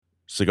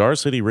Cigar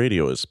City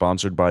Radio is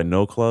sponsored by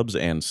No Clubs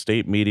and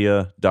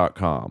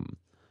StateMedia.com.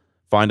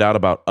 Find out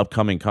about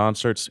upcoming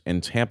concerts in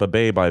Tampa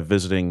Bay by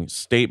visiting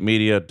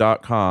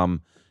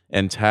StateMedia.com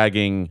and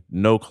tagging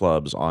No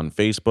Clubs on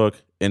Facebook,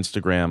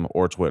 Instagram,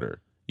 or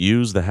Twitter.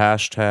 Use the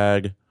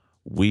hashtag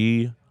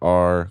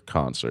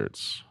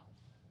 #WeAreConcerts.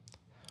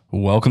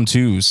 Welcome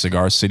to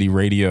Cigar City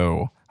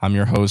Radio. I'm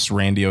your host,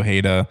 Randy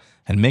Ojeda,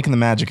 and making the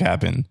magic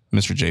happen,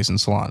 Mr. Jason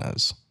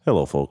Solanas.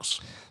 Hello, folks.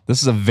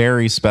 This is a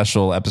very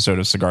special episode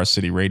of Cigar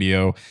City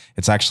Radio.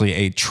 It's actually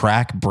a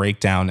track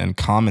breakdown and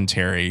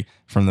commentary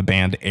from the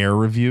band Air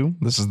Review.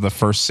 This is the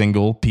first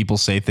single, People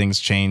Say Things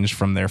Change,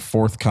 from their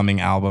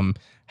forthcoming album,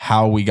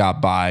 How We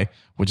Got By,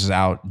 which is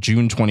out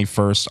June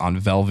 21st on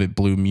Velvet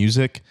Blue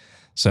Music.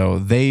 So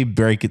they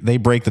break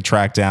the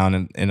track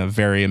down in a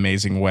very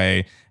amazing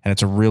way, and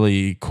it's a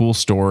really cool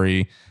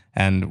story.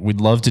 And we'd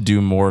love to do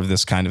more of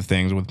this kind of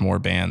things with more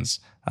bands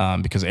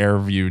because Air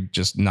Review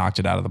just knocked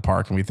it out of the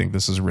park, and we think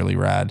this is really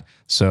rad.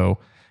 So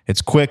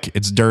it's quick,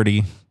 it's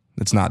dirty.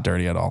 It's not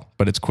dirty at all,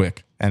 but it's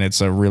quick, and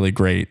it's a really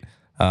great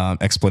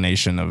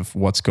explanation of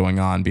what's going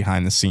on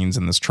behind the scenes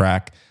in this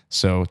track.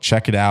 So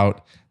check it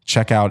out.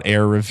 Check out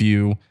Air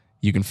Review.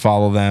 You can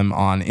follow them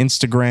on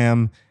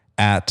Instagram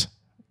at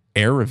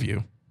Air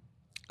Review.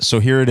 So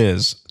here it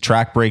is,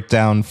 track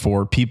breakdown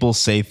for People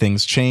Say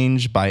Things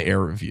Change by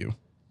Air Review.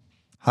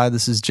 Hi,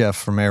 this is Jeff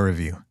from Air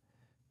Review.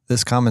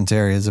 This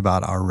commentary is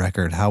about our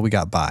record, How We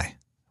Got By,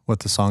 what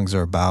the songs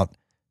are about,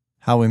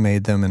 how we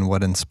made them, and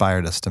what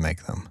inspired us to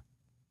make them.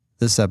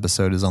 This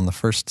episode is on the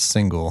first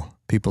single,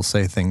 People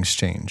Say Things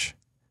Change.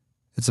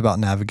 It's about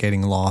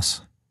navigating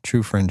loss,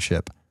 true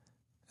friendship,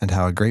 and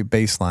how a great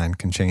bass line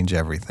can change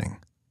everything.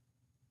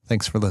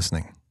 Thanks for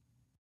listening.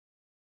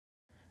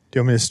 Do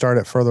you want me to start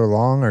it further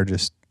along or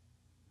just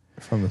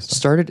from the start?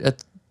 Started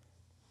at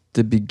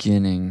the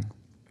beginning,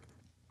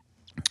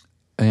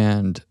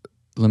 and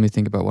let me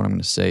think about what I'm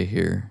going to say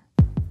here.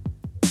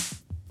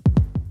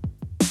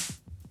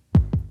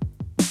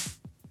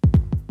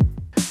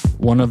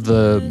 One of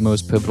the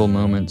most pivotal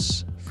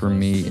moments for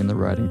me in the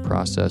writing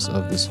process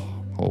of this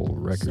whole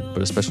record,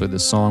 but especially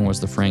this song,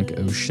 was the Frank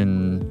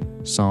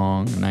Ocean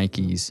song,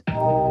 Nikes.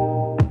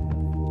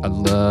 I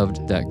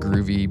loved that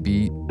groovy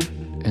beat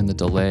and the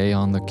delay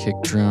on the kick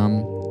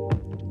drum,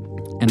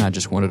 and I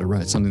just wanted to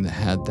write something that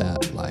had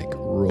that like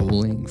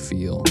rolling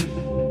feel.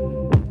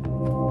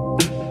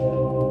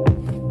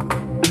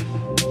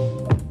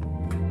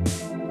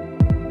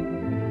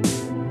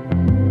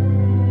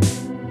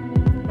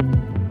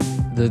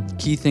 The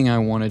key thing I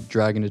wanted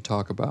Dragon to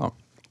talk about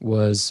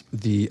was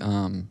the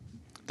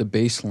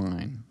bass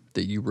line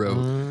that you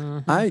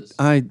wrote.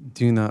 I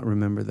do not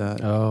remember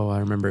that. Oh, I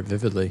remember it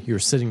vividly. You were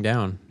sitting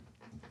down.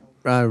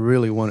 I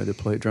really wanted to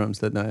play drums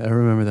that night. I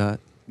remember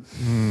that.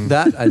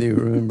 That I do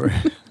remember.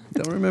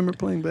 Don't remember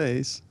playing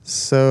bass.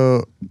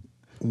 So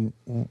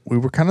we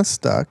were kind of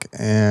stuck,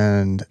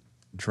 and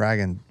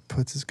Dragon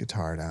puts his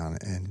guitar down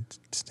and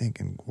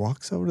stinking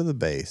walks over to the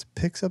bass,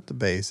 picks up the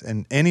bass,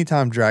 and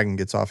anytime Dragon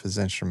gets off his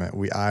instrument,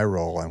 we eye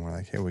roll and we're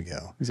like, here we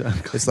go.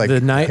 Exactly. It's like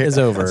The night is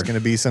over. It's going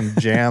to be some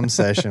jam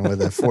session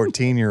with a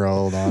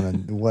 14-year-old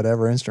on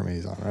whatever instrument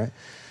he's on, right?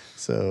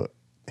 So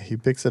he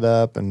picks it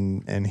up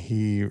and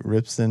he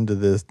rips into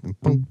this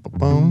boom,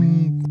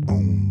 boom, boom,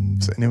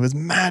 and it was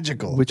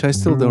magical. Which I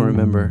still don't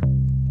remember.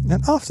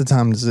 And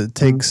oftentimes it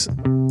takes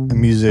a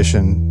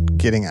musician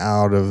getting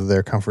out of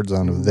their comfort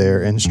zone of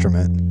their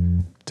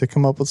instrument to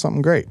come up with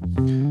something great.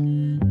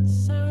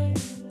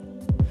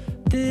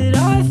 That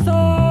I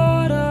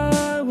thought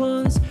I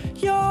was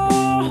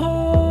your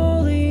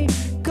Holy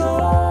Ghost.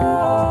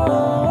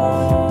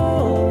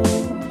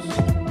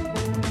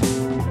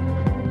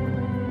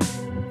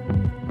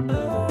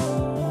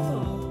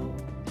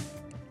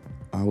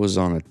 I was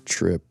on a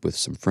trip with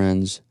some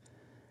friends,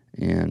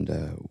 and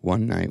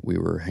one night we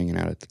were hanging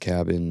out at the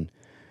cabin,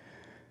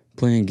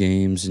 playing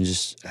games and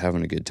just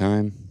having a good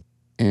time.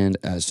 And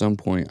at some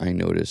point, I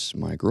noticed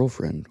my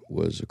girlfriend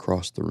was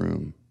across the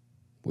room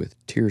with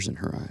tears in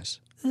her eyes.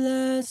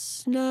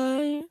 Last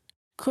night,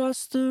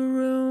 across the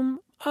room,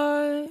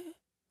 I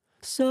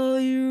saw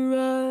your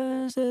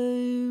eyes,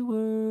 they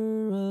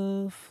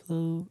were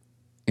afloat.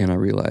 And I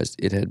realized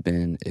it had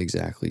been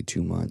exactly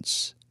 2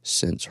 months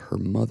since her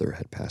mother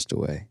had passed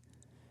away.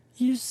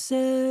 You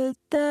said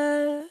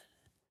that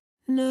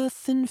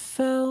nothing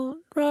felt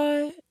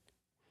right,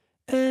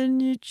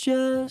 and you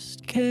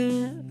just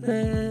can't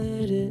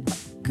let it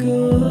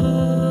go.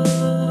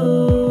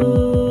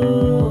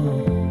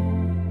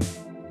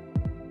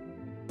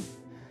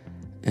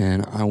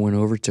 And I went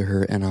over to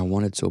her, and I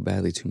wanted so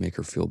badly to make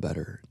her feel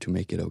better, to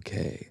make it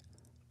okay.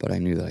 But I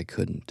knew that I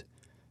couldn't.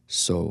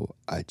 So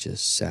I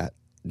just sat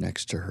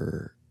next to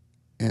her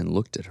and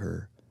looked at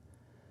her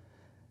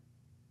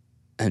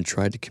and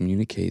tried to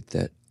communicate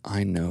that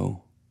I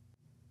know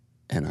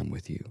and I'm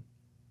with you.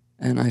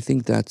 And I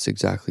think that's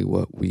exactly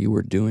what we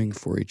were doing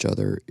for each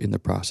other in the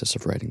process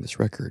of writing this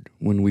record.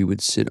 When we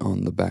would sit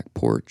on the back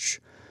porch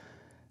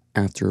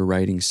after a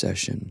writing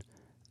session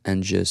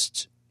and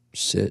just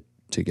sit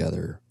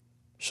together,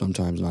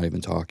 sometimes not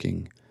even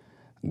talking,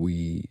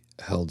 we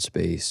held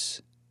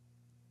space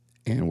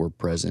and were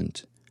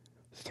present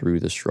through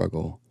the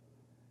struggle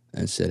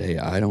and said, hey,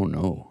 I don't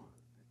know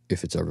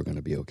if it's ever going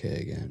to be okay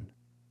again,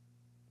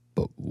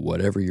 but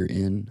whatever you're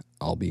in,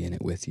 I'll be in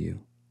it with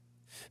you.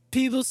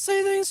 People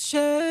say things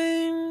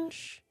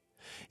change,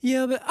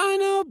 yeah, but I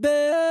know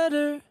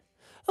better.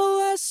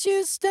 Unless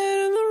you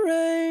stand in the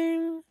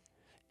rain,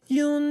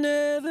 you'll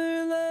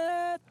never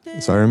let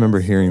So I remember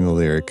hearing the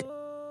lyric,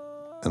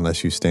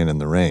 unless you stand in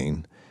the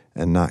rain,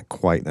 and not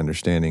quite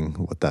understanding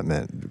what that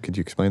meant. Could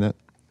you explain that?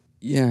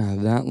 Yeah,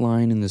 that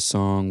line in the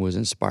song was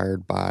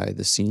inspired by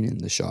the scene in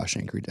The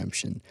Shawshank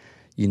Redemption.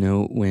 You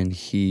know, when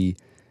he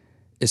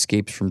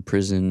escapes from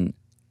prison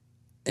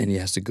and he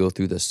has to go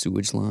through the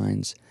sewage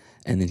lines,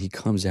 and then he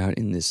comes out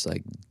in this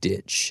like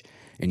ditch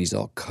and he's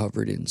all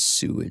covered in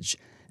sewage,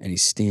 and he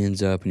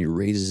stands up and he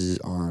raises his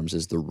arms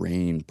as the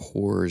rain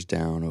pours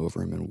down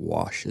over him and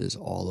washes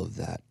all of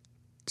that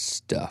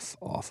stuff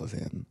off of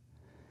him.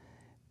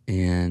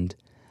 And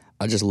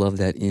I just love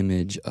that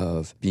image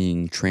of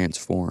being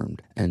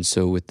transformed. And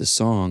so with the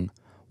song,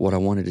 what I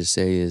wanted to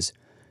say is,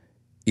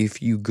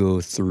 if you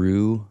go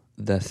through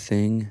the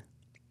thing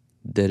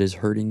that is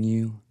hurting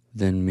you,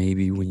 then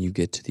maybe when you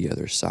get to the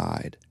other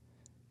side,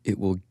 it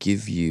will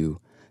give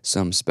you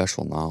some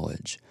special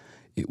knowledge.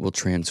 It will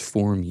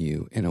transform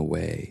you in a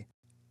way.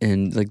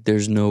 And like,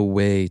 there's no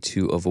way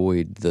to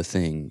avoid the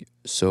thing.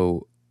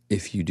 So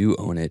if you do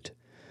own it,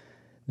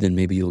 then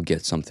maybe you'll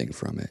get something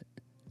from it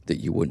that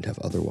you wouldn't have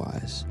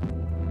otherwise.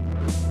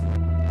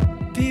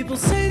 People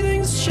say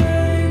things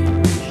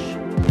change,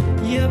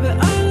 yeah, but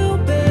I know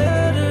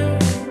better.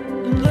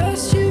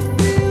 Unless you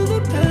feel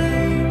the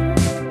pain.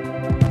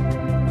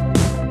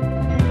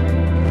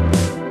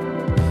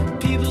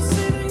 People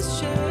say things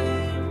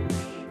change.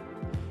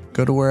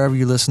 Go to wherever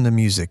you listen to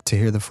music to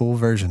hear the full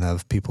version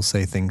of People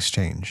Say Things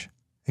Change.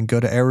 And go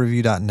to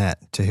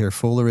airreview.net to hear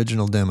full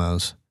original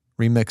demos,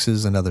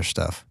 remixes, and other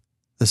stuff.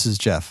 This is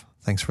Jeff.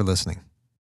 Thanks for listening.